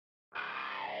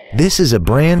This is a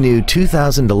brand new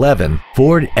 2011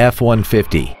 Ford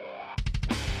F-150.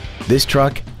 This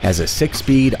truck has a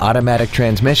 6-speed automatic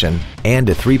transmission and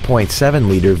a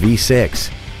 3.7-liter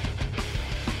V6.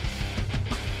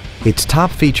 Its top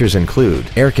features include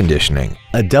air conditioning,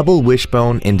 a double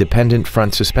wishbone independent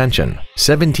front suspension,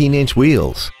 17-inch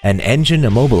wheels, an engine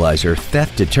immobilizer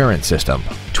theft deterrent system,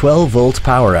 12-volt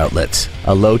power outlets,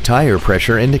 a low tire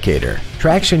pressure indicator,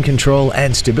 traction control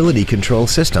and stability control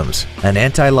systems, an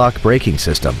anti-lock braking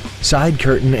system, side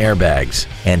curtain airbags,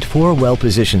 and 4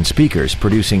 well-positioned speakers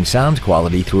producing sound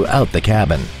quality throughout the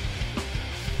cabin.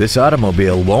 This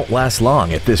automobile won't last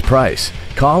long at this price.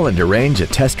 Call and arrange a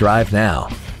test drive now.